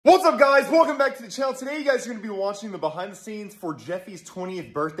up, guys? Welcome back to the channel. Today, you guys are going to be watching the behind the scenes for Jeffy's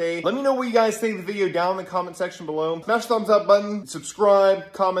 20th birthday. Let me know what you guys think of the video down in the comment section below. Smash the thumbs up button,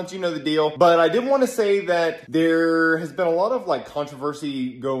 subscribe, comment, you know the deal. But I did want to say that there has been a lot of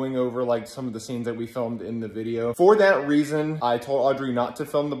controversy going over some of the scenes that we filmed in the video. For that reason, I told Audrey not to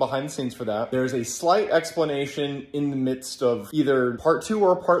film the behind the scenes for that. There's a slight explanation in the midst of either part 2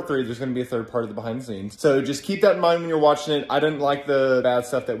 or part 3. There's going to be a third part of the behind the scenes. So just keep that in mind when you're watching it. I didn't like the bad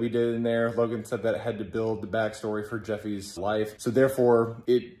stuff that we did in there. Logan said that it had to build the backstory for Jeffy's life. So therefore,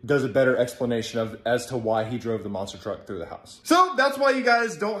 it does a better explanation as to why he drove the monster truck through the house. So that's why you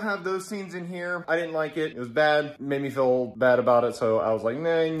guys don't have those scenes in here. I didn't like it. It was bad. It made me feel bad about it. So I was like,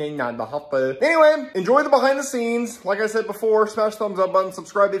 nah, not the hot. Anyway, enjoy the behind the scenes. Like I said before, smash the thumbs up button,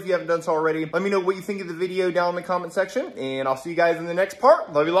 subscribe if you haven't done so already. Let me know what you think of the video down in the comment section, and I'll see you guys in the next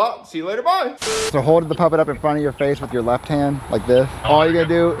part. Love you a lot. See you later. Bye. So hold the puppet up in front of your face with your left hand like this. All you're gonna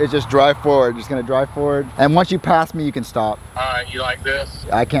do is just drive forward. Just gonna drive forward, and once you pass me, you can stop. You like this?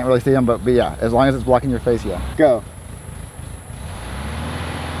 I can't really see them, but yeah, as long as it's blocking your face, yeah. Go.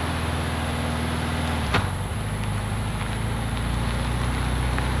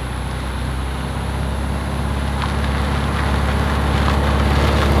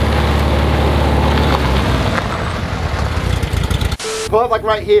 Pull up like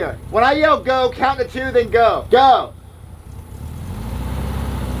right here. When I yell go, count to 2, then go. Go!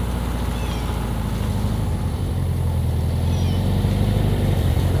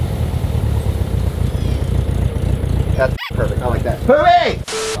 That's perfect. I like that. Hurry!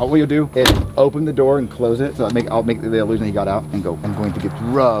 What you'll do is open the door and close it. So I'll make the illusion he got out and go. I'm going to get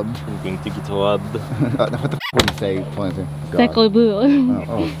rubbed. I'm going to get rubbed. What the f would you say? Sacre bleu.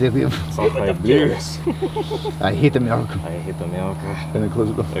 Oh, Sacre bleu. I hate America. I hate America. And then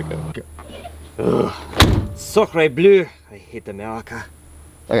close the door. Okay. Sacre bleu. I hate America.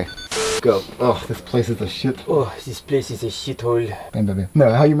 Okay. Go. Oh, this place is a shit. Oh, this place is a shithole. Bam, bam, bam.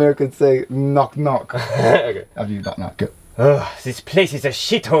 No, how you Americans say knock knock. Okay. After you knock knock. Go. Oh, this place is a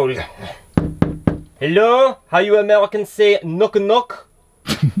shithole. Hello? How you Americans say knock knock?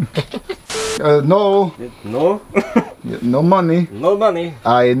 No. No? No money. No money.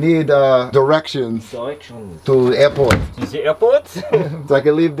 I need directions. Directions. To the airport. To the airport? So I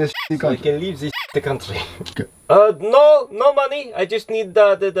can leave this country. So I can leave this country. Okay. No money. I just need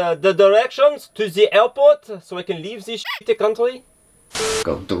the directions to the airport so I can leave this country.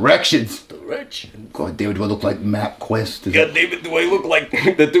 Go. Directions. Directions. God damn it, do I look like MapQuest? God damn it, do I look like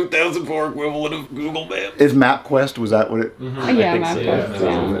the 2004 equivalent of Google Maps? Is MapQuest, was that what it? Yeah, MapQuest.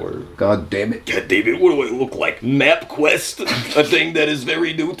 Yeah. God damn it. God damn it, what do I look like? MapQuest? A thing that is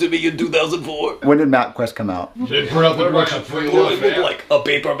very new to me in 2004? When did MapQuest come out? What do I look like? A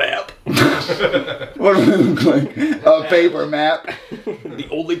paper map? What do I look like? A paper map? The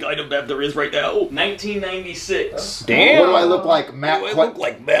only kind of map there is right now? 1996. Damn. What do I look like? Do I look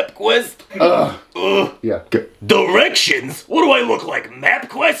like MapQuest? Yeah. Go. Directions? What do I look like?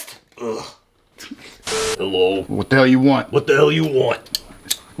 MapQuest? Hello? What the hell you want? What the hell you want?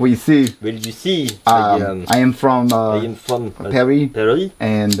 Well, you see, Well, you see, I am from Paris,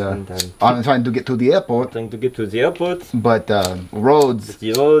 and I'm trying to get to the airport. Trying to get to the airport, but roads.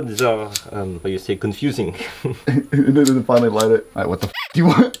 the roads are, how you say, confusing. It doesn't finally light it. Alright, what the f do you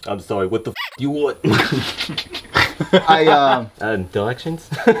want? I'm sorry, what the f do you want? Directions?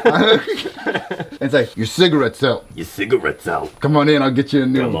 It's like, your cigarette's out. Your cigarette's out. Come on in, I'll get you a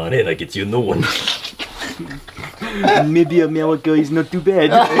new one. Come on in, I get you a new one. Maybe America is not too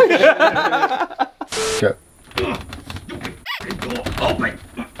bad. Go. Oh my.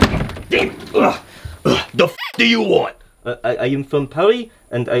 Damn. The f do you want? I am from Paris,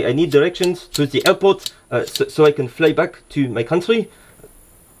 and I need directions to the airport so I can fly back to my country.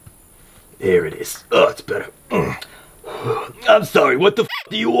 There it is. Oh, it's better. I'm sorry, what the f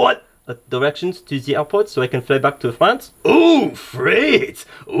do you want? Directions to the airport so I can fly back to France. Ooh, Fritz!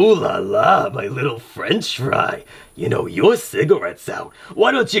 Ooh la la, my little French fry. You know, your cigarette's out.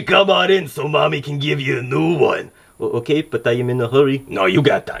 Why don't you come on in so mommy can give you a new one? Okay, but I am in a hurry. No, you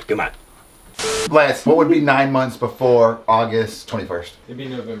got that. Come on. Lance, what would be 9 months before August 21st? It'd be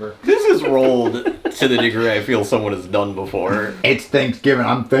November. This is rolled to the degree I feel someone has done before. It's Thanksgiving.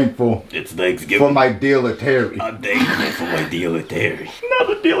 I'm thankful. It's Thanksgiving. For my dealer Terry. I'm thankful for my dealer Terry.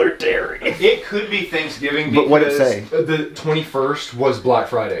 Not a dealer Terry. It could be Thanksgiving, but what did it say? The 21st was Black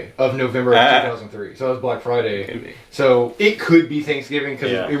Friday of November of 2003. So that was Black Friday. So it could be Thanksgiving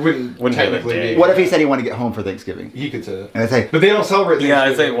because it wouldn't technically be. What if he said he wanted to get home for Thanksgiving? He could say that. And I say, but they don't celebrate Thanksgiving.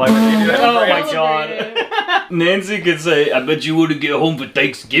 Yeah, I say, why would you do that? Oh my god. Nancy could say, I bet you wouldn't get home for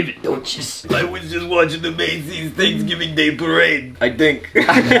Thanksgiving, don't you? I was just watching the Macy's Thanksgiving Day Parade. I think.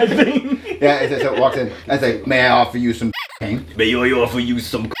 Yeah, it walks in. I say, may I offer you some cocaine? May I offer you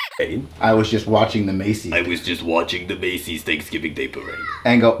some cocaine? I was just watching the Macy's. I was just watching the Macy's Thanksgiving Day Parade.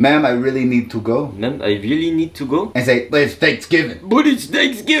 And go, ma'am, I really need to go. Ma'am, I really need to go? And say, but it's Thanksgiving. But it's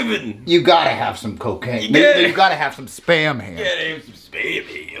Thanksgiving. You gotta have some cocaine. You gotta have some spam ham. You gotta have some spam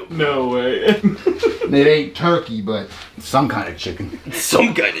ham. No way. It ain't turkey, but some kind of chicken.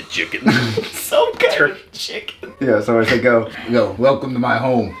 Some kind of chicken. Some kind of chicken. Yeah, so I say, go, welcome to my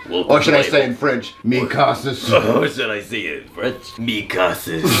home. Welcome Or should to I my say home. in French, mi casa. Or should I say it in French? Mi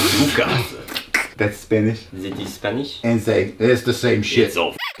casa, su casa. That's Spanish. Is it in Spanish? And say, it's the same shit. It's all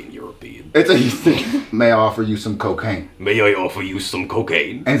f***ing European. It's a, may I offer you some cocaine? May I offer you some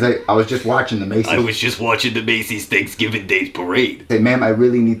cocaine? And say, I was just watching the Macy's. I was just watching the Macy's Thanksgiving Day Parade. Say, ma'am, I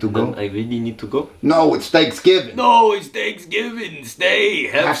really need to go. Ma'am, I really need to go? No, it's Thanksgiving. No, it's Thanksgiving. Stay.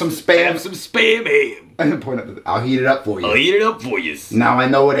 Have some spam. Have some spam ham. Point at the, I'll heat it up for you. I'll heat it up for you. Now I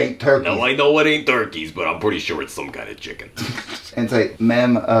know it ain't turkey. Now I know it ain't turkeys, but I'm pretty sure it's some kind of chicken. And say,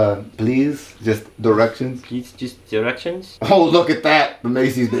 ma'am, please, just directions. Please, just directions? Oh, look at that, the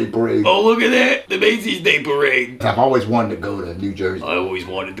Macy's Day Parade. Oh, look at that, the Macy's Day Parade. I've always wanted to go to New Jersey. I always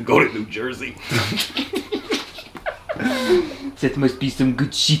wanted to go to New Jersey. That must be some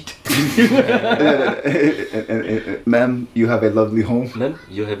good shit. Ma'am, you have a lovely home. Ma'am,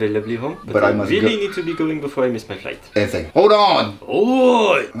 you have a lovely home. But I must really go. need to be going before I miss my flight. And say, hold on.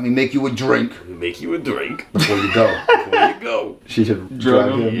 Hold on. Let me make you a drink Make you a drink before you go. before you go. She should Drug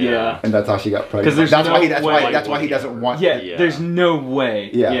drug him. him. And that's how she got pregnant. 'Cause there's That's no why he. That's way. why. That's why he doesn't want. Yeah, Yeah. there's no way.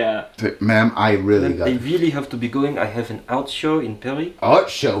 Yeah. Ma'am, I really got I it. really have to be going. I have an art show in Paris.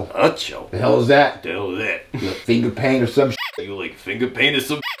 Art show. Art show? The hell is that? The hell is that? Finger paint or some. You like finger paint or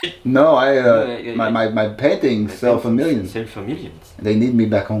some shit? No, yeah. my paintings sell for millions. Sell for millions. They need me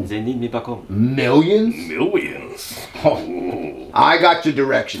back home. They need me back home. Millions? Millions. Oh, I got your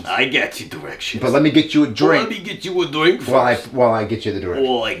directions. I got you directions. But let me get you a Well, drink let me get you a drink while I get you the directions.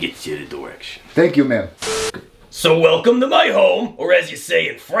 While I get you the direction. Thank you, ma'am. So welcome to my home, or as you say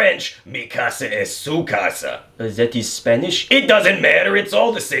in French, mi casa es su casa. That is Spanish? It doesn't matter, it's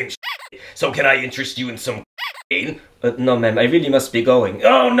all the same shit. So can I interest you in some no, ma'am, I really must be going.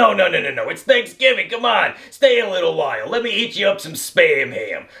 Oh, no, it's Thanksgiving, come on. Stay a little while, let me heat you up some spam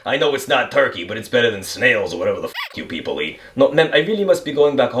ham. I know it's not turkey, but it's better than snails or whatever the f*** you people eat. No, ma'am, I really must be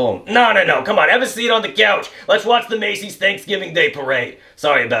going back home. No, come on, have a seat on the couch. Let's watch the Macy's Thanksgiving Day Parade.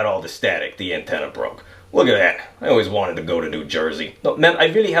 Sorry about all the static, the antenna broke. Look at that. I always wanted to go to New Jersey. No, ma'am, I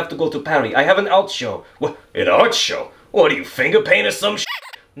really have to go to Paris. I have an art show. What? An art show? What, are you finger paint or some shit?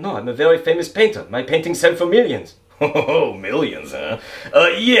 No, I'm a very famous painter. My paintings sell for millions. Oh, millions, huh?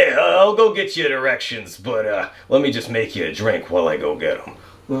 Yeah, I'll go get you directions, but, let me just make you a drink while I go get them.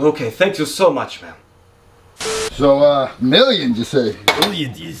 Well, okay, thank you so much, ma'am. So, millions, you say?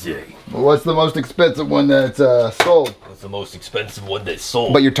 Millions, you say? Well, what's the most expensive one that's sold? What's the most expensive one that's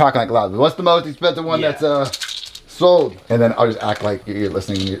sold? But you're talking like loud. What's the most expensive one Yeah. that's sold? And then I'll just act like you're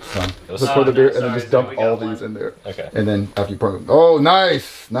listening to your son. Just pour the beer and then just dump all these in there. Okay. And then after you pour them, oh,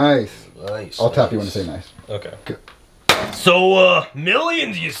 nice. Nice. I'll tap you when I say nice. Okay. So,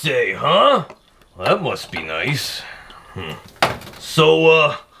 millions, you say, huh? Well, that must be nice.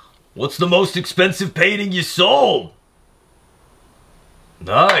 So, what's the most expensive painting you sold?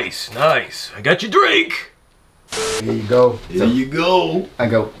 Nice. I got your drink. Here you go. There you go. I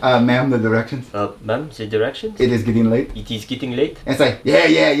go, ma'am, the directions. Ma'am, the directions? It is getting late. It is getting late. And say, yeah.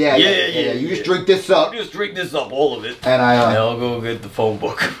 You just drink this up. Just drink this up, all of it. And I'll go get the phone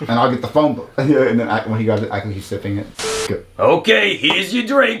book. and I'll get the phone book. And then when he got it, I can he's sipping it. Good. Okay, here's your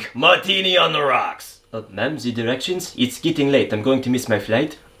drink. Martini on the rocks. Ma'am, the directions? It's getting late. I'm going to miss my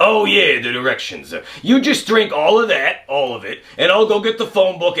flight. Oh yeah, the directions. You just drink all of it, and I'll go get the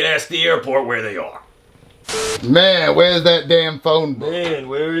phone book and ask the airport where they are. Man, where's that damn phone book? Man,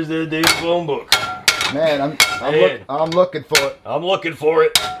 where is that damn phone book? Man, I'm looking for it. I'm looking for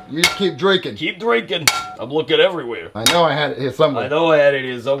it. You just keep drinking. Keep drinking. I'm looking everywhere. I know I had it here somewhere. I know I had it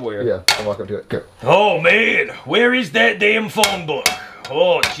here somewhere. Yeah, I'll walk up to it. Good. Oh man, where is that damn phone book?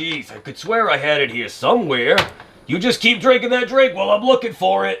 Oh jeez, I could swear I had it here somewhere. You just keep drinking that drink while I'm looking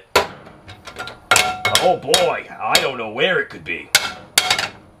for it. Oh boy, I don't know where it could be.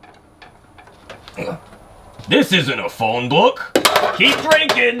 This isn't a phone book. Keep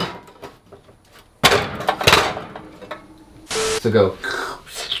drinking. So go.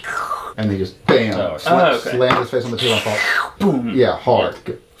 And they just bam. Slam his face on the table and fall. Boom. Yeah, hard.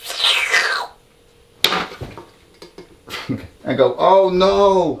 Good. Okay. And go, oh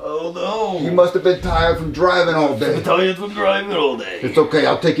no. Oh no. You must have been tired from driving all day. I'm tired from driving all day. It's okay,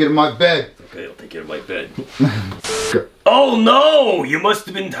 I'll take you to my bed. Okay, I'll take you to my bed. Oh no! You must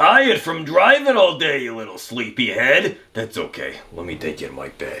have been tired from driving all day, you little sleepyhead. That's okay. Let me take you to my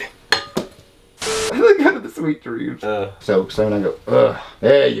bed. I look out of the sweet dreams. So I go,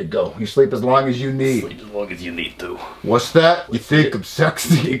 there you go. You sleep as long as you need. Sleep as long as you need to. What's that? You think I'm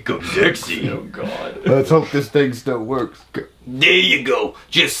sexy? Think I'm sexy? Oh god. Let's hope this thing still works. There you go.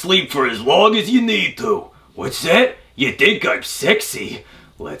 Just sleep for as long as you need to. What's that? You think I'm sexy?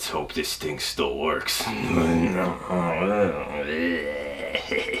 Let's hope this thing still works.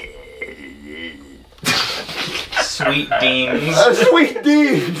 Sweet beans. Sweet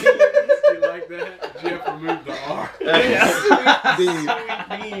Dean! You like that? Jeff removed the R. Sweet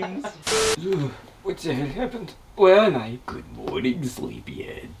Dean. What the hell happened? Where am I? Good morning,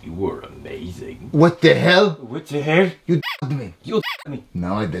 sleepyhead. You were amazing. What the hell? What the hell? You drugged me. You me.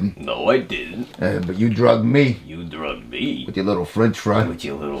 No, I didn't. No, I didn't. But you drugged me. You drugged me. With your little French fry. With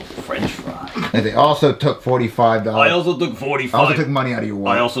your little French fry. And they also took $45. I also took 45. I also took money out of your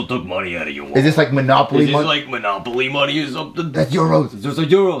wallet. I also took money out of your wallet. Is this like Monopoly money? money? Is this like Monopoly money or something? That's euros. Those are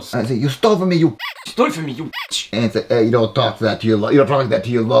euros. I say, you stole from me, you Stole from me, you bitch. And it's like, hey, you don't talk to that to your you don't talk like that to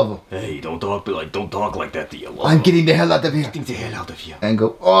your lover. Hey, don't talk like that to your lover. I'm getting the hell out of here. Getting the hell out of here. And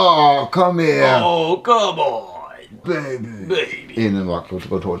go, oh, come here. Oh, come on. Baby. Baby. And then go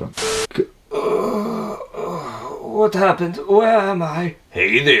towards him. What happened? Where am I?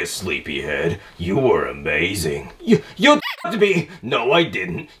 Hey there, sleepyhead. You were amazing. You d***ed me. No, I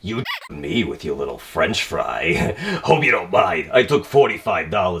didn't. You d***ed me with your little French fry. Hope you don't mind. I took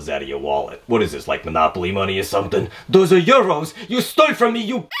 $45 out of your wallet. What is this, like Monopoly money or something? Those are euros. You stole from me,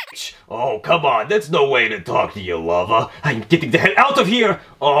 you bitch. Oh, come on. That's no way to talk to your lover. I'm getting the hell out of here.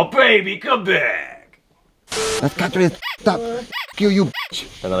 Oh, baby, come back. That country is up. You bitch.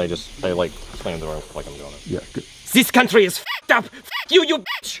 And then I like slam the door like I'm doing it. Yeah, good. This country is f***ed up. You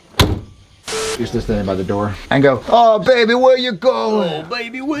bitch. You're still standing by the door. And go, oh, baby, where you going? Oh,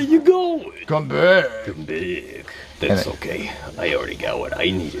 baby, where you going? Come back. Come back. That's okay. I already got what I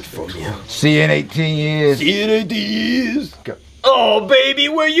needed from you. See you in 18 years. See you in 18 years. Go. Oh, baby,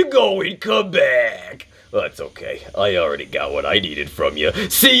 where you going? Come back. That's okay. I already got what I needed from you.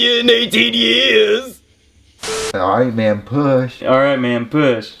 See you in 18 years. Alright, man, push. Alright, man,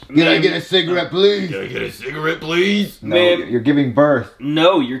 push. Can I get a cigarette, please? Can I get a cigarette, please? No, Ma'am. you're giving birth.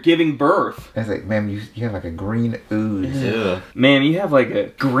 No, you're giving birth. It's like, ma'am, you have like a green ooze. Yeah. Ma'am, you have like a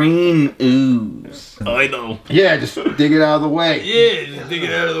green ooze. I know. Yeah, just dig it out of the way. Yeah, just dig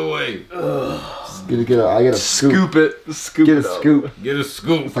it out of the way. I get a scoop. Scoop Get it a up. scoop. Get a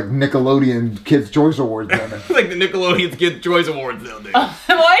scoop. It's like Nickelodeon Kids' Choice Awards down there. Like the Nickelodeon's Kids' Choice Awards down there.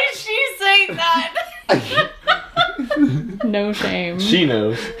 Why did she say that? No shame. She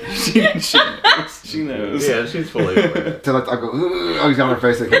knows. She knows. She knows. Yeah, she's fully aware. So I go, oh, he's got her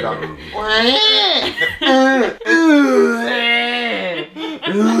face like a dog.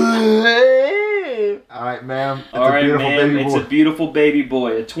 Alright, ma'am. Alright, beautiful ma'am, baby it's boy. a beautiful baby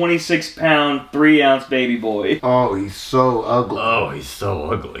boy. A 26-pound, 3-ounce baby boy. Oh, he's so ugly. Oh, he's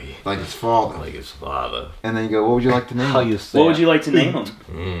so ugly. Like his father. Like his father. And then you go, what would you like to name him? What would you like to name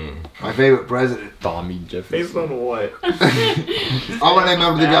him? My favorite president. Tommy Jeffy. Based on what? I want to name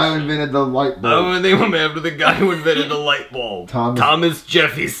him the guy who invented the light I'm bulb. gonna name him after the guy who invented the light bulb. Thomas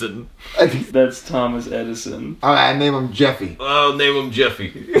Jefferson. That's Thomas Edison. Alright, I name him Jeffy. I'll name him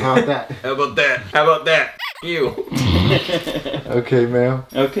Jeffy. How about that? How about that? How about that? You. Okay, ma'am.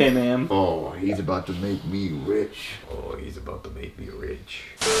 Okay, ma'am. Oh, he's about to make me rich. Oh, he's about to make me rich.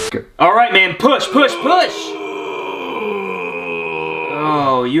 Alright, man, push, push, push!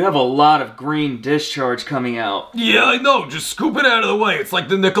 Oh, you have a lot of green discharge coming out. Yeah, I know. Just scoop it out of the way. It's like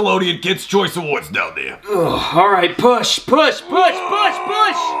the Nickelodeon Kids' Choice Awards down there. Ugh, alright, push, push, push, push,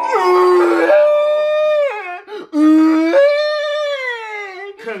 push!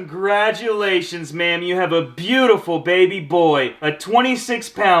 Congratulations, ma'am. You have a beautiful baby boy. A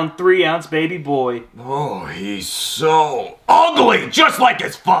 26-pound, 3-ounce baby boy. Oh, he's so ugly, just like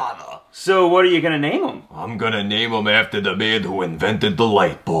his father. So what are you gonna name him? I'm gonna name him after the man who invented the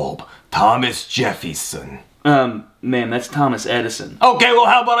light bulb, Thomas Jefferson. Ma'am, that's Thomas Edison. Okay, well,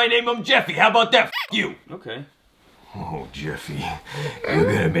 how about I name him Jeffy? How about that? F you. Okay. Oh, Jeffy, you're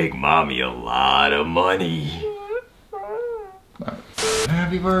gonna make mommy a lot of money.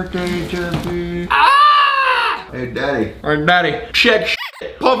 Happy birthday, Jeffy. Ah! Hey, Daddy. Alright, Daddy, check shit.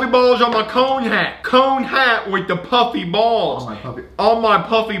 Puffy balls on my cone hat. Cone hat with the puffy balls. On my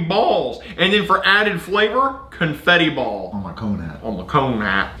puffy balls. And then for added flavor, confetti ball. On my cone hat. On my cone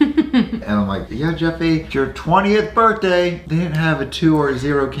hat. And I'm like, yeah, Jeffy, it's your 20th birthday. They didn't have a 2 or a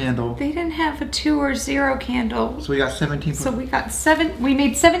 0 candle. They didn't have a 2 or 0 candle. So we got 17. So we got 7. We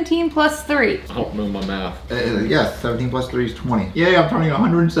made 17 plus 3. I don't know my math. Yeah, 17 plus 3 is 20. Yay, I'm turning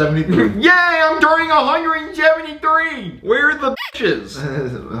 173. Yay, I'm turning 173. Where are the bitches?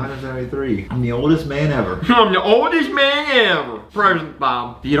 173. I'm the oldest man ever. I'm the oldest man ever. Present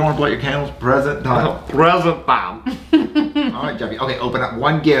Bob. You don't want to light your candles? Present time. Present Bob. All right, Jeffy. Okay, open up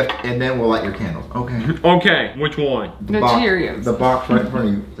one gift and then we'll light your candles. Okay. Okay, which one? The The box, Cheerios. The box right in front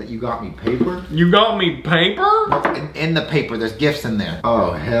of you. That you got me paper? You got me paper? In the paper, there's gifts in there.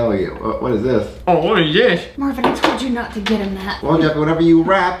 Oh, hell yeah. What is this? Oh, what is this? Marvin, I told you not to get him that. Well, Jeffy, whenever you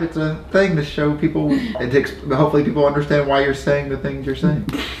rap, it's a thing to show people. It takes, hopefully people understand why you're saying the things you're saying.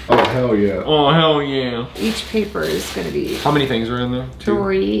 Oh, hell yeah. Oh, hell yeah. Each paper is going to be How many things are in there?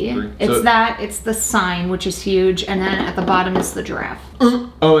 3. It's So- that, it's the sign, which is huge, and then at the bottom is the giraffe.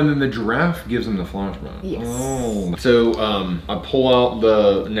 Oh, and then the giraffe gives him the flashback. Yes. Oh. So, I pull out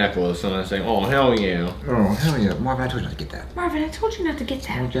the necklace and I say, oh, hell yeah. Oh, hell yeah. Marvin, I told you not to get that. Marvin, I told you not to get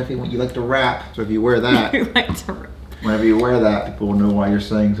Well, that. Jeffy, when you like to rap, so if you wear that, You like to... whenever you wear that, people will know why you're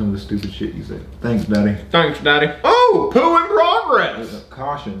saying some of the stupid shit you say. Thanks, Daddy. Thanks, Daddy. Oh, poo in progress.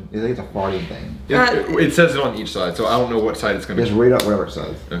 Caution. I think it's a farting thing. It says it on each side, so I don't know what side it's gonna Just be. read up whatever it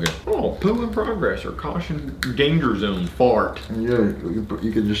says. Okay. Oh, poo in progress or caution danger zone fart. And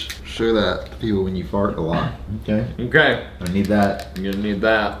you can just show that to people when you fart a lot. Okay? Okay. I need that. You're gonna need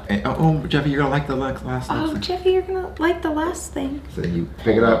that. And, oh, Jeffy, you're gonna like the last Oh, thing. Jeffy, you're going to like the last thing. So you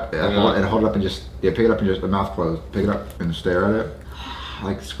pick it up and hold it up and just, pick it up and just, the mouth closed. Pick it up and stare at it.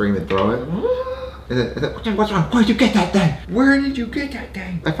 Like scream and throw it. What's wrong? Where'd you get that thing? Where did you get that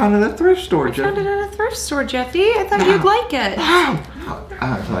thing? I found it at a thrift store, I Jeffy. found it at a thrift store, Jeffy. I thought you'd like it.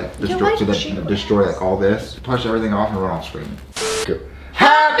 To like You destroy, like so that cheese? destroy like all this, push everything off and run off screaming. Go.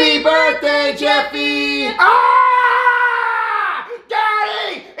 Happy birthday, Jeffy! Ah!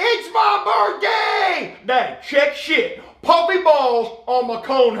 Daddy, it's my birthday! Daddy, check shit. Puffy balls on my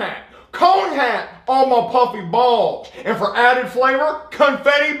cone hat. Cone hat on my puffy balls. And for added flavor,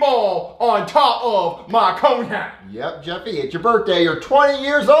 confetti ball on top of my cone hat. Yep, Jeffy, it's your birthday. You're 20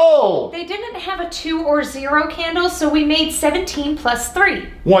 years old. They didn't have a 2 or 0 candle, so we made 17 plus 3.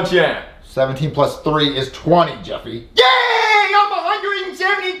 What's that? 17 plus 3 is 20, Jeffy. Yay! I'm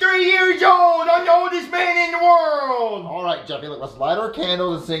 173 years old. I'm the oldest man in the world. All right, Jeffy, let's light our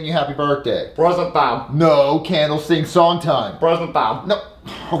candles and sing you happy birthday. Present time. No, candles sing song time. Present time. No.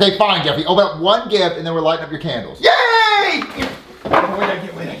 Okay, fine, Jeffy. Open up one gift and then we're lighting up your candles. Yay! Wait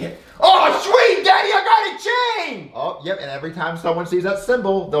I get. Oh, sweet, Daddy, I got a chain. Oh, yep, and every time someone sees that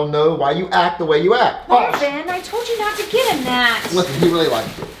symbol, they'll know why you act the way you act. Marvin, I told you not to get him that. Listen, he really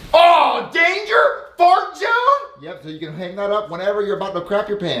likes it. Oh, danger? Fart zone? Yep, so you can hang that up whenever you're about to crap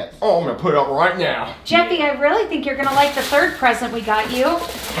your pants. Oh, I'm gonna put it up right now. Jeffy, I really think you're gonna like the 3rd present we got you.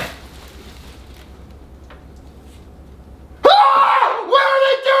 Ah! Where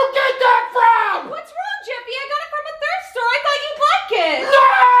did you get that from? What's wrong, Jeffy? I got it from a thrift store. I thought you'd like it. No!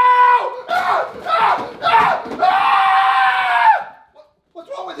 What's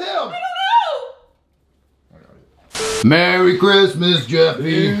wrong with him? I don't know. Merry Christmas,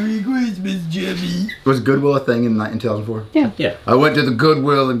 Jeffy. Merry Christmas, Jeffy. Was Goodwill a thing in 2004? Yeah. I went to the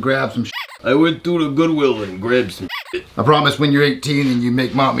Goodwill and grabbed some shit. I went through the Goodwill and grabbed some shit. I promise when you're 18 and you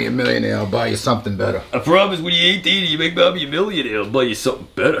make mommy a millionaire, I'll buy you something better. I promise when you're 18 and you make mommy a millionaire, I'll buy you something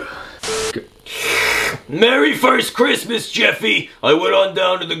better. Merry first Christmas, Jeffy! I went on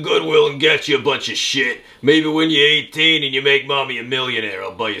down to the Goodwill and got you a bunch of shit. Maybe when you're 18 and you make mommy a millionaire,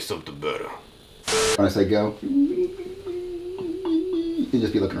 I'll buy you something better. When I say go, you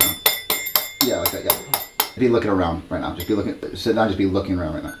just be looking around. Yeah, like that, yeah. Be looking around right now. Just be looking, sit down, just be looking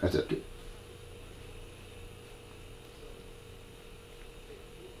around right now. That's it.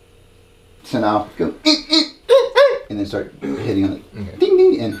 So now, go, and then start hitting on it. Okay. Ding,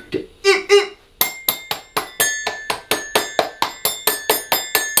 ding, and go.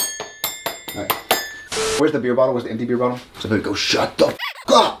 All right. Where's the beer bottle? Where's the empty beer bottle? So then go, shut the f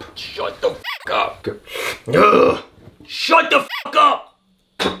up. Shut the f up. Go. Shut the f up!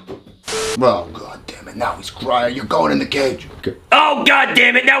 Well, god damn it, now he's crying. You're going in the cage. Okay. Oh, god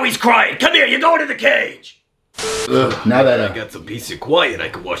damn it, now he's crying! Come here, you're going to the cage! Now that I got some peace and quiet, I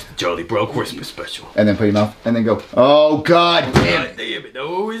can watch the Charlie Brown Christmas special. and then put your mouth, and then go, oh god damn God it. damn it, now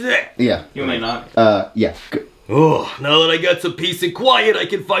who is that? Yeah. You may not. Yeah. Good. Oh, now that I got some peace and quiet, I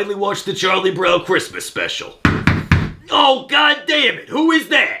can finally watch the Charlie Brown Christmas special. Oh, god damn it, who is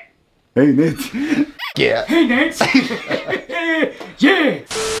that? Hey, Mitch. Yeah. Hey, Nancy. Yeah.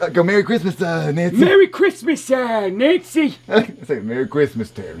 Go Merry Christmas, Nancy. Merry Christmas, Nancy. Say Merry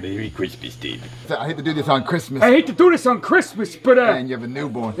Christmas, Terry. Merry Christmas, David. I hate to do this on Christmas. I hate to do this on Christmas, but And you have a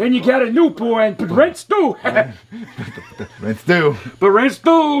newborn. then you got a newborn, but rent's due. Rent's due. But rent's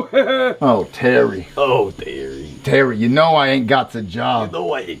due. Oh, Terry. Oh, Terry. Terry, you know I ain't got the job. No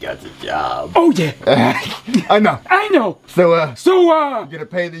way you got the job. Oh yeah, I know. I know. So, So you gonna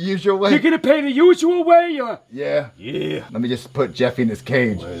pay the usual way? you're gonna pay the usual way, Yeah. Yeah. Let me just put Jeffy in his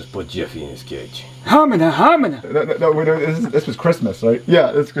cage. Let's put Jeffy in his cage. Homina. No, this was Christmas, right?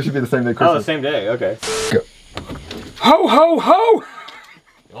 Yeah, this should be the same day Christmas. Oh, the same day. Okay. Ho ho ho.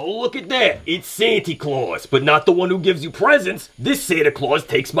 Oh, look at that. It's Santa Claus, but not the one who gives you presents. This Santa Claus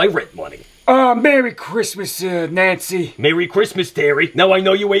takes my rent money. Merry Christmas, Nancy. Merry Christmas, Terry. Now I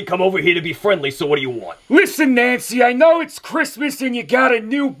know you ain't come over here to be friendly, so what do you want? Listen, Nancy, I know it's Christmas and you got a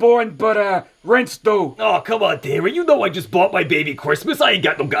newborn, but rent's due. Oh, come on, Terry. You know I just bought my baby Christmas. I ain't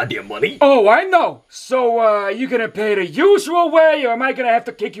got no goddamn money. Oh, I know. So, you gonna pay the usual way, or am I gonna have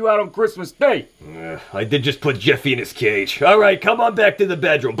to kick you out on Christmas Day? I did just put Jeffy in his cage. All right, come on back to the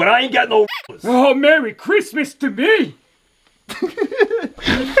bedroom, but I ain't got no Oh, Merry Christmas to me.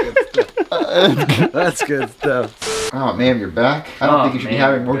 That's good stuff. Oh, man, you're back. I don't think you should be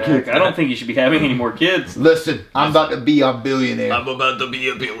having more kids. I don't think you should be having any more kids. Listen, I'm about to be a billionaire. I'm about to be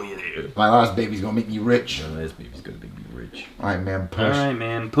a billionaire. My last baby's gonna make me rich. This baby's gonna make me rich. Alright, man, push. Alright,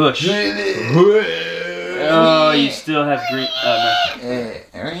 man, push. Oh, you still have green.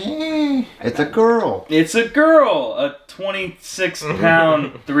 It's a girl. It's a girl, a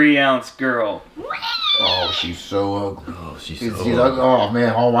 26-pound, 3-ounce girl. Oh, she's so ugly. Oh, she's She's ugly. Oh,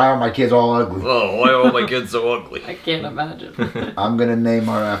 man, why are my kids all ugly? Oh, why are all my kids so ugly? I can't imagine. I'm gonna name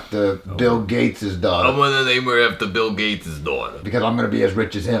her after Bill Gates' daughter. I'm gonna name her after Bill Gates' daughter. Because I'm gonna be as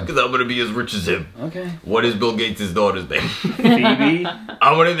rich as him. Because I'm gonna be as rich as him. Okay. What is Bill Gates' daughter's name? Phoebe.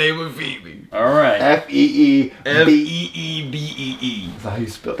 I'm gonna name her Phoebe. Alright. F-E-E-B. F-E-E-B-E-E. That's how you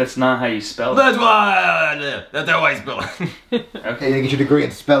spell it. That's not how you spell it. That's why. That's how I spell it. Okay, you get your degree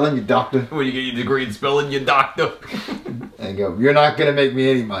in spelling, you doctor. When you get your degree in spelling, you doctor. And go, you're not gonna make me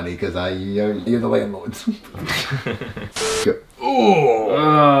any money because you're the landlords. Go.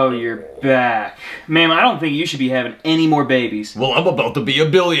 Oh, you're back. Ma'am, I don't think you should be having any more babies. Well, I'm about to be a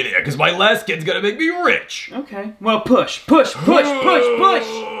billionaire because my last kid's gonna make me rich. Okay. Well, push.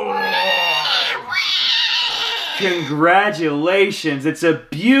 Congratulations. It's a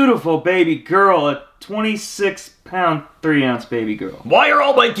beautiful baby girl, a 26-pound, 3-ounce baby girl. Why are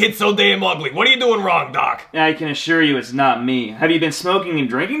all my kids so damn ugly? What are you doing wrong, Doc? I can assure you it's not me. Have you been smoking and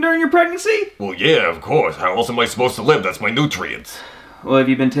drinking during your pregnancy? Well, yeah, of course. How else am I supposed to live? That's my nutrients. Well, have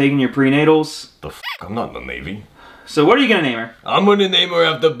you been taking your prenatals? The f***? I'm not in the Navy. So what are you gonna name her? I'm gonna name her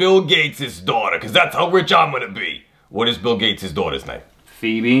after Bill Gates' daughter, because that's how rich I'm gonna be. What is Bill Gates' daughter's name?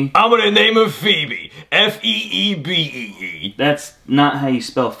 Phoebe. I'm gonna name her Phoebe. F-E-E-B-E-E. That's not how you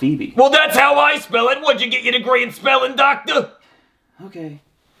spell Phoebe. Well, that's how I spell it. What'd you get your degree in spelling, doctor? Okay.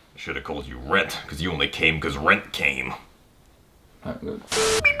 Should have called you Rent, because you only came because rent came. I'm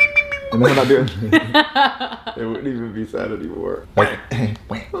not doing it. It wouldn't even be sad anymore. Wait.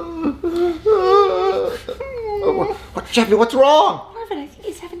 Jeffy, what's wrong? Marvin, I think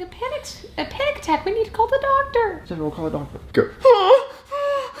he's having a panic attack. We need to call the doctor. Jeffy, we'll call a doctor. Go.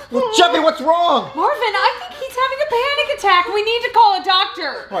 Well, Jeffy, what's wrong? Marvin, I think he's having a panic attack. We need to call a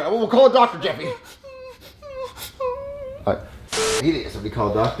doctor. All right, we'll call a doctor, Jeffy. All right. Hey, somebody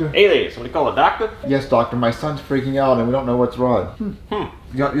call a doctor? Hey there, somebody call a doctor? Yes, doctor. My son's freaking out, and we don't know what's wrong.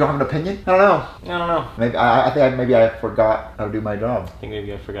 You don't have an opinion? I don't know. I don't know. Maybe I think maybe I forgot how to do my job. I think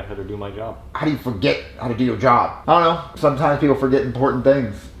maybe I forgot how to do my job. How do you forget how to do your job? I don't know. Sometimes people forget important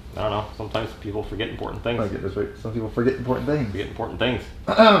things. I don't know. Sometimes people forget important things. I get this right. Some people forget important things. Forget important things.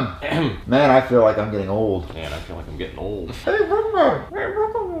 Man, I feel like I'm getting old. Man, I feel like I'm getting old. Hey, Brooklyn! Hey,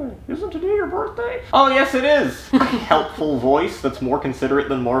 Brooklyn! Isn't today your birthday? Oh, yes, it is. Helpful voice that's more considerate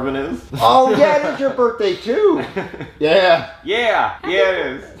than Marvin is. Oh, yeah, it is your birthday, too. Yeah. Yeah, it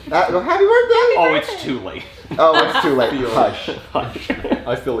is. Happy birthday! Oh, it's too late. Oh, it's too late. Hush. Hush.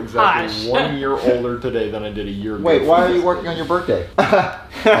 I feel exactly Hush. 1 year older today than I did a year ago. Wait, why are you working on your birthday?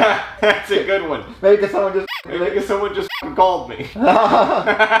 That's a good one. Maybe because someone just... Maybe someone just called me.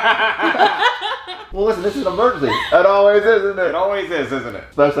 Well, listen, this is an emergency. It always is, isn't it? It always is, isn't it?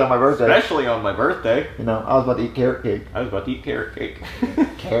 Especially on my birthday. Especially on my birthday. You know, I was about to eat carrot cake. I was about to eat carrot cake.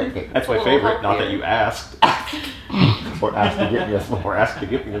 Carrot cake. That's my favorite, not that you asked. Or asked to get me a slice. Or asked to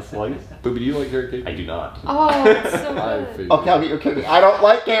give me a slice. But do you like carrot cake? I do not. Oh, it's so I good. figured. Okay, I'll get your cake. I don't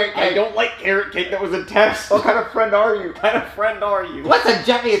like carrot cake. I don't like carrot cake. That was a test. What kind of friend are you? What kind of friend are you? Listen,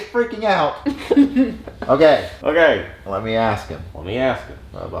 Jeffy is freaking out. Okay, Okay, let me ask him let me ask him.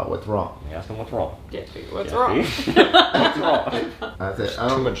 about what's wrong. Let me ask him what's wrong. Jeffy, what's Jeffy? wrong? What's wrong? That's it.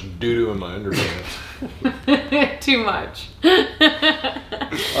 Too much doo-doo in my underpants. Too much.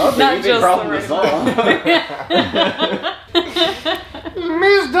 Well, Not easy just problem the to solve.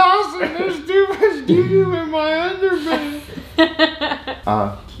 Miss Dawson, there's too much doo-doo in my underpants.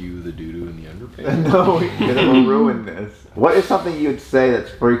 Cue the doo-doo in the underpants. No, you're gonna ruin this. What is something you'd say that's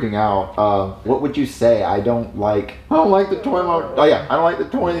freaking out? What would you say? I don't like the toy. Oh yeah, I don't like the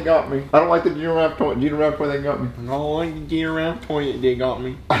toy they got me. I don't like the giraffe toy they got me. I don't like the giraffe toy that they got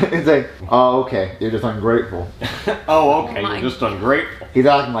me. It's like, oh okay, you're just ungrateful. Oh, okay, my you're just ungrateful. He's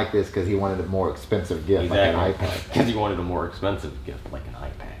acting like this because he wanted a more expensive gift, like an iPad. Because he wanted a more expensive gift, like an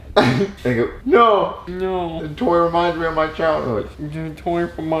iPad. And you go, no, No, the toy reminds me of my childhood. the toy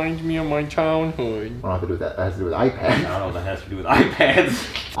reminds me of my childhood. I don't have to do with that. That has to do with I iPad. don't know what that has to do with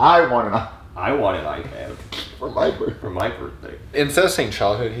iPads. I want an I want an iPad for my birthday. for my birthday. Instead of saying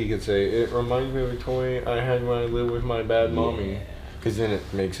childhood, he could say, it reminds me of a toy I had when I lived with my bad mommy. Because then it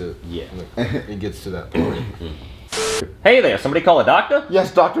makes it, Yeah. it gets to that point. Hey there, somebody call a doctor?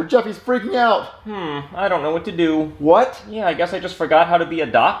 Yes, Dr. Jeffy's freaking out. I don't know what to do. What? Yeah, I guess I just forgot how to be a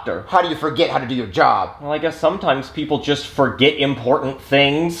doctor. How do you forget how to do your job? Well, I guess sometimes people just forget important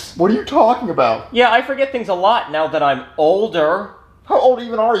things. What are you talking about? Yeah, I forget things a lot now that I'm older. How old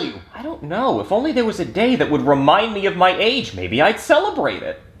even are you? I don't know. If only there was a day that would remind me of my age, maybe I'd celebrate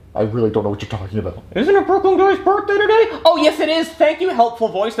it. I really don't know what you're talking about. Isn't it Brooklyn Guy's birthday today? Oh, yes, it is. Thank you, helpful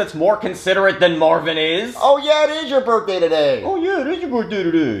voice that's more considerate than Marvin is. Oh yeah, it is your birthday today. Oh, yeah, it is your birthday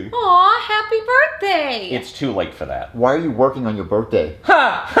today. Aw, happy birthday. It's too late for that. Why are you working on your birthday?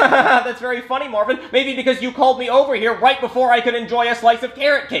 Ha! That's very funny, Marvin. Maybe because you called me over here right before I could enjoy a slice of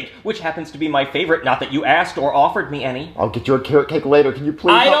carrot cake, which happens to be my favorite, not that you asked or offered me any. I'll get you a carrot cake later. Can you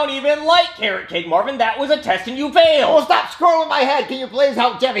please I help? don't even like carrot cake, Marvin. That was a test and you failed. Oh, stop scrolling my head. Can you please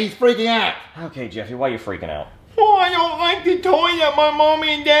help Jeffy? He's freaking out. Okay, Jeffy, why are you freaking out? Oh, I don't like the toy that my mommy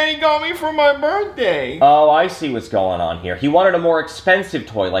and daddy got me for my birthday. Oh, I see what's going on here. He wanted a more expensive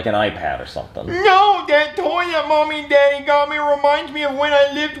toy, like an iPad or something. No, that toy that mommy and daddy got me reminds me of when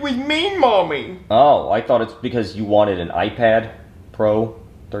I lived with mean mommy. Oh, I thought it's because you wanted an iPad Pro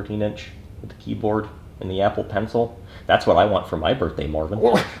 13-inch with the keyboard and the Apple Pencil. That's what I want for my birthday, Marvin.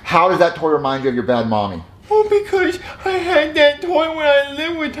 How does that toy remind you of your bad mommy? Oh, because I had that toy when I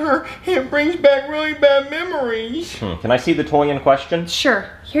lived with her. It brings back really bad memories. Can I see the toy in question? Sure,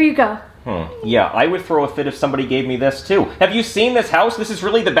 here you go. Yeah, I would throw a fit if somebody gave me this too. Have you seen this house? This is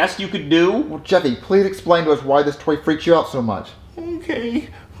really the best you could do? Well, Jeffy, please explain to us why this toy freaks you out so much. Okay,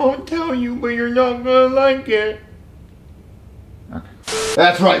 I'll tell you, but you're not gonna like it. Okay.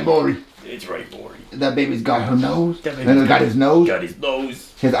 That's right, Maury. It's right, Maury. That baby's got her nose. That baby's And it's got his nose. Got his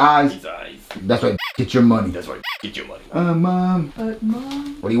nose. His eyes. His eyes. That's right. Get your money. That's right. Get your money. Mom.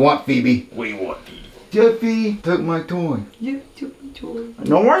 Mom. What do you want, Phoebe? What do you want, Pete? Jeffy took my toy. You took me to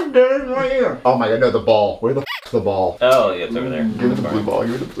No, I didn't. Right here. Oh my God, no, the ball. Where the f***'s the ball? Oh, yeah, it's over there. Give me the blue ball.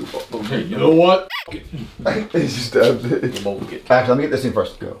 Give me the blue ball. Okay, you know what? He stabbed it. Actually, let me get this in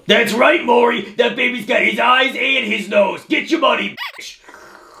first. Go. That's right, Maury. That baby's got his eyes and his nose. Get your money, bitch.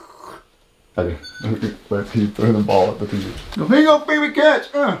 Okay. Let's keep throwing the ball at the TV. Go, here you go, baby, catch!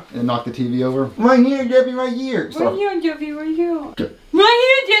 And knock the TV over. Right here, Jeffy, right here. Right here, Jeffy, right here. Okay.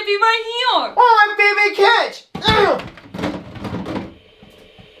 Right here, Jeffy, right here. Oh, baby, catch!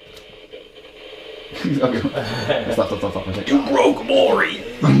 Okay. Stop. You broke Maury.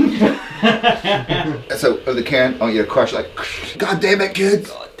 So, the can, I want you to crush like, God damn it, kids!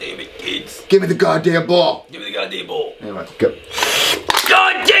 God damn it, kids. Give me the goddamn ball! Give me the goddamn ball. Anyway, go.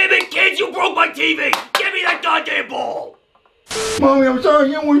 God damn it, kids! You broke my TV. Give me that goddamn ball. Mommy, I'm sorry,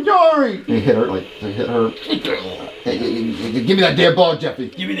 we're sorry! He hit her, he hit her. Hey, give me that damn ball, Jeffy!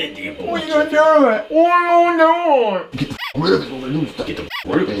 Give me that damn ball. What are you gonna do with it? What are you doing? Get the rid of it, what are you doing? Get the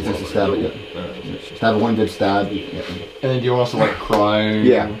rid of Okay, it. just stab it. Stab it, one good stab. Yeah. And then do you also like cry?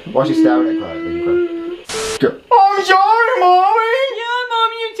 Yeah. While she's stabbing it, cry. Then you cry. Go. I'm sorry, mommy! Yeah,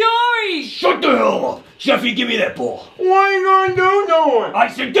 Mom, you're sorry. Shut the hell up. Jeffy, give me that ball. What are you gonna do to it? I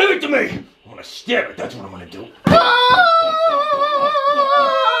said give it to me. I'm gonna stab it. That's what I'm gonna do.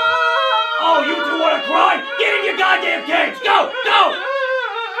 Oh, you two wanna cry? Get in your goddamn cage. Go, go.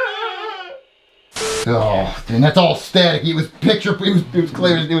 Oh, and that's all static. It was picture. It was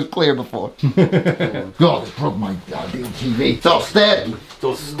clear. It was clear before. God, it broke my goddamn TV. It's all static. It's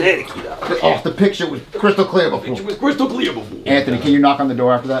all staticky now. Oh, the picture was crystal clear before. Picture was crystal clear before. Anthony, can you knock on the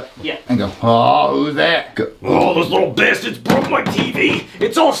door after that? Yeah. And go, oh, who's that? Go. Oh, those little bastards broke my TV.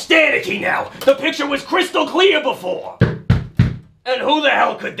 It's all staticky now. The picture was crystal clear before. And who the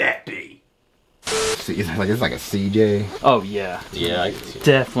hell could that be? See, it's like a CJ. Oh yeah. Yeah,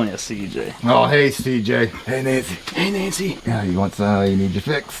 Definitely a CJ. Oh, hey CJ. Hey Nancy. Hey Nancy. Yeah, you want some? You need your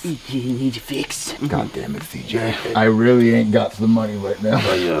fix? You need your fix. God damn it, CJ. I really ain't got some money right now.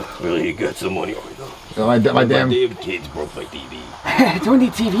 Really got some money right now. So my damn. Kids broke my TV. Don't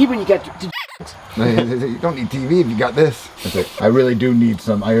need TV when you got. You don't need TV if you got this. That's it. I really do need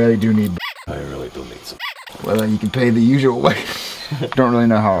some. I really do need. I really do need some. Well, then you can pay the usual way. Don't really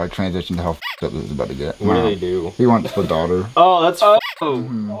know how I transitioned to how f***ed up this is about to get. What do they do? He wants the daughter. Oh, that's.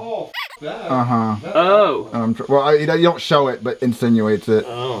 Oh. Uh-huh. Oh. Well, you don't show it, but insinuates it.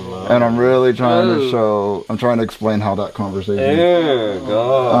 Oh, no. And I'm really trying to show. I'm trying to explain how that conversation. Ew,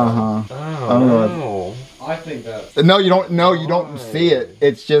 God. Oh, I think that. No, you don't. No, you don't see it.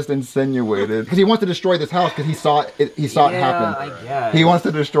 It's just insinuated. Because he wants to destroy this house because he saw it. He saw it happen. I guess. He wants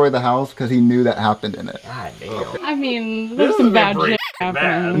to destroy the house because he knew that happened in it. God damn. I mean, there's some bad shit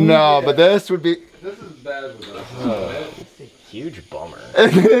happening. No, but this would be. This is bad with us. It's a huge bummer.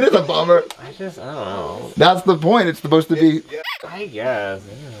 It is a bummer. I don't know. That's the point. It's supposed to be. I guess.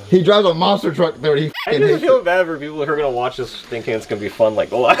 Yeah. He drives a monster truck there. He I fucking just hates feel it. bad for people who are gonna watch this thinking it's gonna be fun like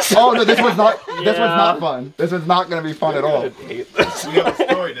the last. Oh no, this one's not. This one's not fun. This one's not gonna be fun at all. I hate this. We have a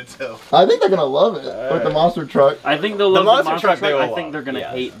story to tell. I think they're gonna love it with the monster truck. I think they'll love the monster truck. they will I think love. they're gonna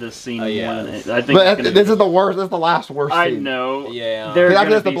Yes. hate this scene yeah. more than it. I think. But it's gonna this be- is the worst. This is the last worst I scene. know. Yeah. They're After gonna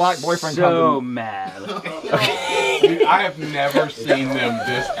this, the be black boyfriend so comes mad. Dude, I have never seen them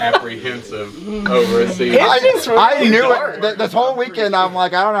this apprehensive over a scene. I knew it. This whole weekend, I'm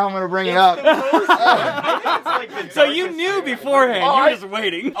like, I don't know how I'm gonna bring it up. So you knew beforehand. You were just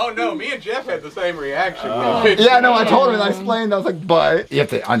waiting. Oh no, me and Jeff had the same reaction. Yeah, no, I told him and I explained. I was like, but you have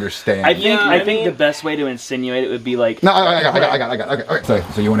to understand. I think the best way to insinuate it would be like. No, I got it. Okay,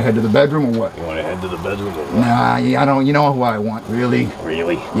 so you want to head to the bedroom or what? You want to head to the bedroom or what? Nah, yeah, I don't. You know who I want, really?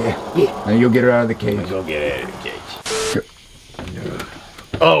 Really? Yeah. And you'll get her out of the cage. Go get out of the cage.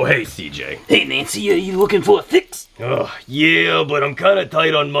 Oh, hey, CJ. Hey Nancy, you looking for a fix? Yeah, but I'm kind of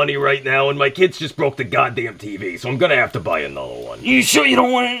tight on money right now, and my kids just broke the goddamn TV, so I'm gonna have to buy another one. You sure you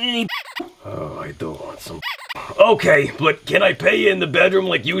don't want any? Oh, I do want some. Okay, but can I pay you in the bedroom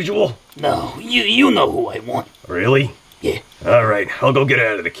like usual? No, you know who I want. Really? Yeah. All right, I'll go get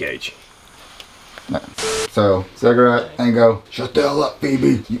out of the cage. So, cigarette, and go, shut the hell up,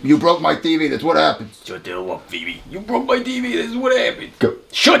 Phoebe. You broke my TV, that's what happens. Shut the hell up, Phoebe. You broke my TV, this is what happened. Go.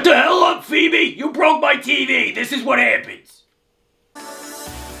 Shut the hell up, Phoebe! You broke my TV, this is what happens.